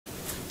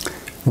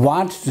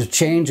Want to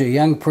change a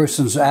young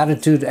person's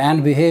attitude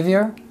and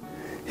behavior?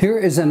 Here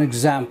is an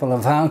example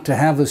of how to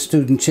have a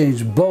student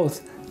change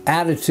both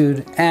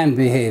attitude and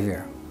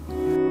behavior.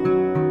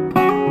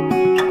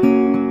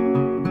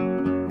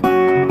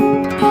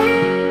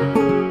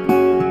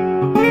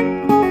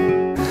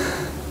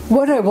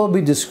 What I will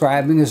be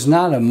describing is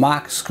not a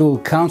mock school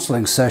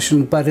counseling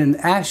session, but an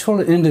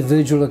actual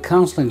individual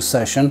counseling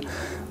session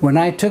when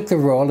I took the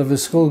role of a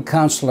school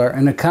counselor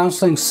in a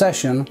counseling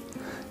session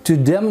to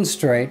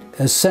demonstrate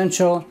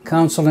essential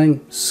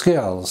counseling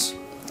skills.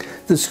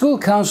 The school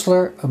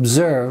counselor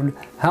observed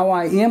how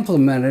I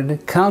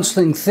implemented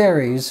counseling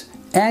theories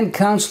and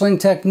counseling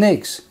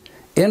techniques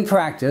in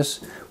practice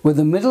with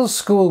a middle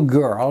school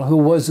girl who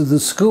was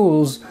the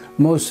school's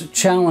most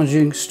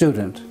challenging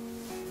student.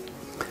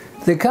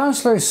 The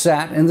counselor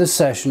sat in the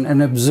session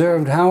and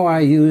observed how I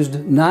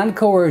used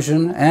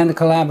non-coercion and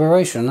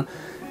collaboration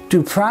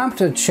to prompt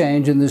a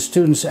change in the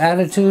student's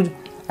attitude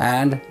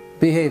and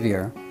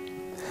behavior.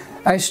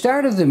 I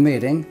started the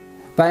meeting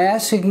by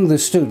asking the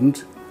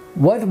student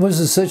what was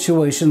the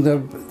situation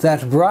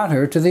that brought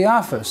her to the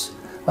office.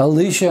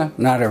 Alicia,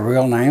 not her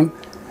real name,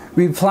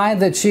 replied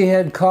that she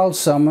had called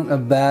someone a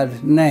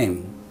bad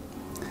name.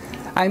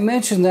 I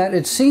mentioned that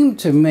it seemed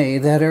to me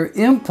that her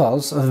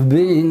impulse of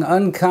being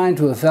unkind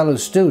to a fellow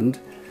student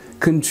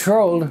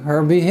controlled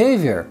her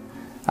behavior.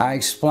 I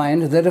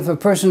explained that if a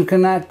person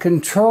cannot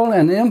control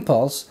an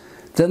impulse,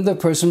 then the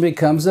person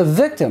becomes a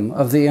victim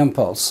of the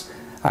impulse.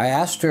 I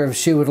asked her if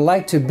she would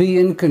like to be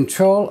in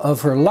control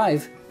of her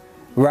life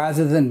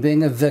rather than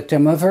being a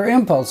victim of her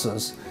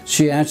impulses.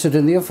 She answered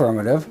in the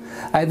affirmative.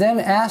 I then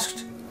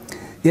asked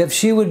if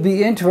she would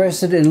be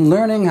interested in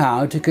learning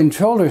how to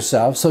control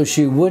herself so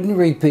she wouldn't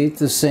repeat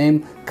the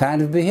same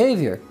kind of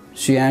behavior.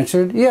 She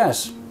answered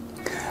yes.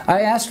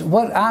 I asked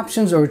what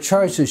options or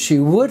choices she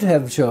would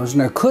have chosen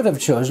or could have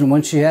chosen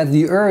when she had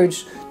the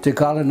urge to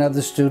call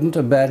another student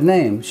a bad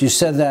name. She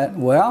said that,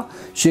 well,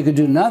 she could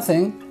do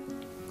nothing,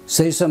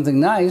 say something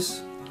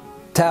nice,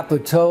 tap a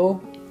toe,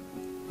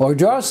 or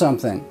draw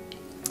something.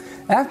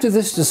 After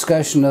this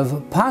discussion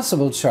of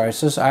possible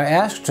choices, I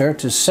asked her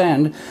to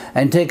send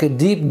and take a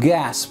deep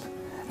gasp.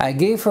 I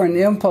gave her an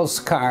impulse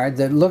card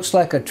that looks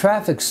like a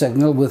traffic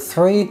signal with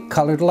 3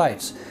 colored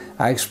lights.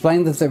 I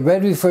explained that the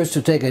red refers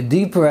to take a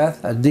deep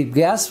breath, a deep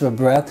gasp of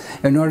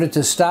breath, in order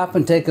to stop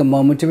and take a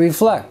moment to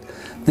reflect.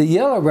 The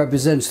yellow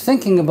represents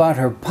thinking about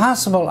her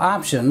possible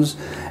options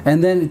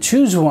and then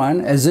choose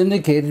one as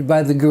indicated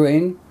by the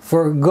green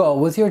for go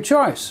with your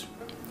choice.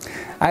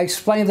 I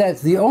explained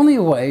that the only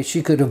way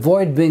she could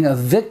avoid being a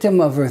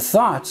victim of her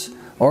thoughts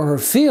or her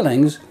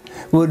feelings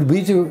would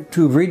be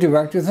to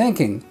redirect her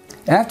thinking.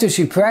 After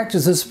she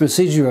practiced this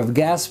procedure of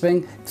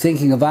gasping,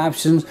 thinking of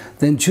options,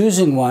 then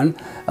choosing one,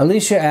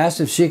 Alicia asked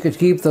if she could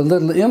keep the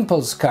little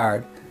impulse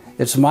card.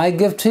 "It's my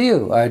gift to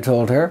you," I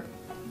told her.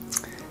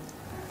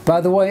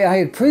 By the way, I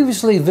had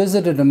previously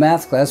visited a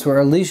math class where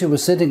Alicia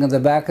was sitting in the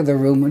back of the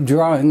room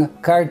drawing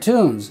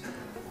cartoons.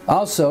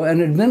 Also,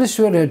 an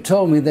administrator had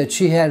told me that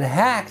she had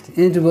hacked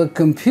into a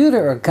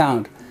computer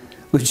account,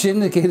 which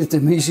indicated to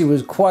me she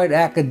was quite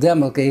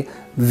academically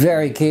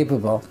very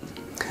capable.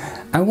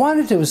 I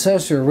wanted to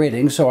assess her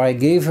reading, so I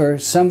gave her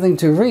something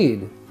to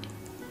read,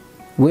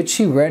 which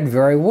she read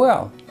very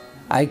well.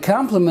 I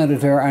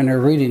complimented her on her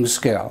reading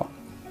skill.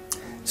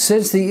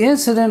 Since the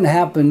incident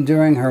happened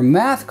during her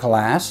math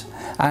class,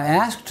 I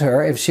asked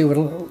her if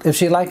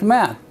she liked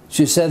math.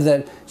 She said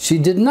that she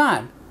did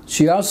not.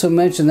 She also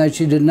mentioned that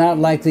she did not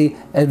like the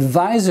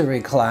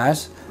advisory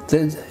class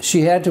that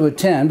she had to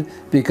attend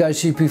because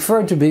she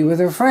preferred to be with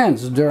her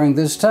friends during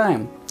this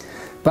time.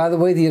 By the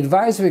way, the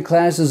advisory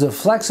class is a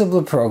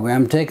flexible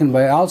program taken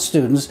by all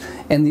students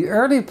in the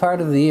early part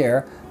of the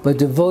year, but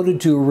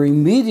devoted to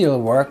remedial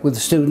work with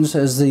students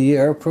as the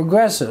year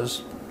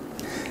progresses.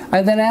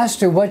 I then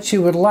asked her what she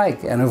would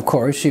like, and of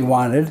course she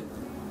wanted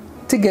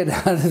to get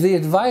out of the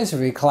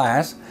advisory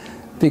class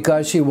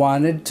because she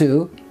wanted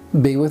to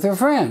be with her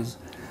friends.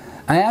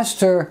 I asked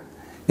her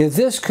if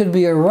this could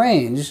be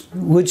arranged,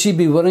 would she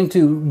be willing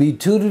to be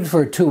tutored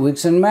for 2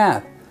 weeks in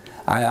math?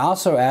 I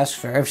also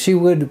asked her if she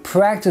would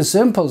practice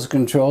impulse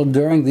control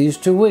during these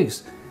 2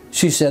 weeks.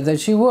 She said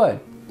that she would.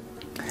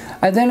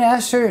 I then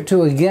asked her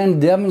to again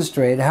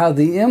demonstrate how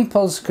the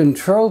impulse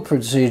control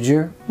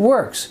procedure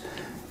works.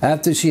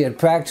 After she had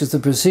practiced the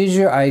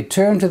procedure, I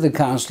turned to the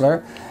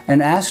counselor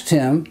and asked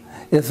him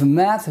if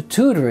math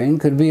tutoring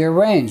could be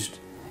arranged.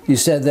 He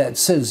said that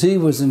since he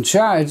was in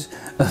charge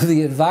of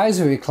the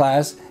advisory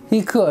class,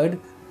 he could,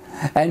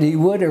 and he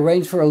would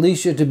arrange for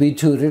Alicia to be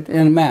tutored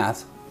in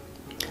math.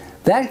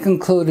 That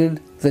concluded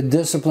the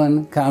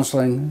discipline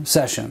counseling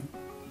session.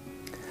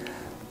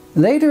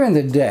 Later in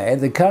the day,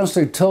 the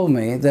counselor told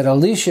me that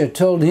Alicia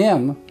told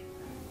him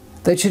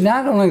that she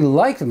not only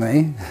liked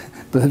me,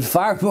 but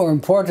far more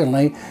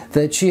importantly,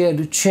 that she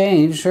had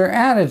changed her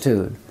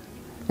attitude.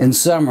 In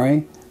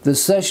summary, the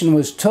session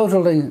was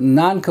totally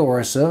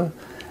non-coercive,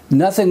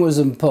 nothing was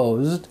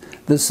imposed,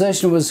 the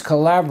session was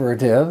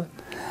collaborative.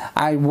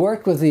 I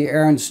worked with the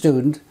errant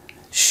student,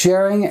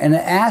 sharing and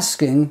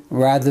asking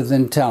rather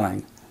than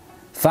telling.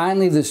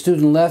 Finally, the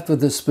student left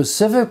with a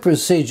specific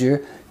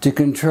procedure to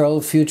control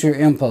future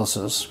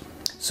impulses.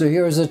 So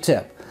here is a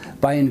tip.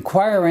 By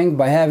inquiring,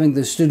 by having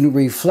the student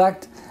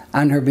reflect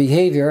on her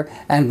behavior,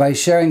 and by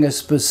sharing a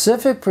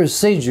specific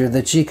procedure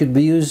that she could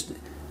be used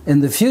in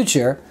the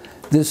future,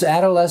 this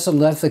adolescent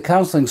left the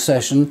counseling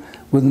session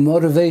with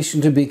motivation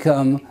to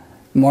become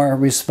more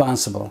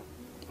responsible.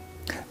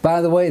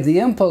 By the way, the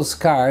impulse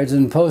cards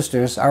and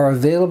posters are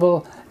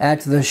available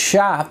at the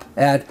shop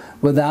at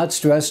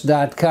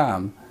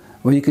withoutstress.com,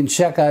 where you can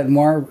check out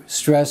more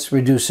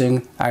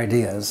stress-reducing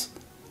ideas.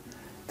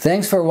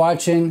 Thanks for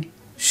watching,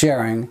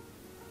 sharing,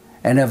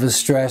 and have a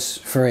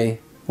stress-free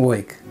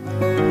week.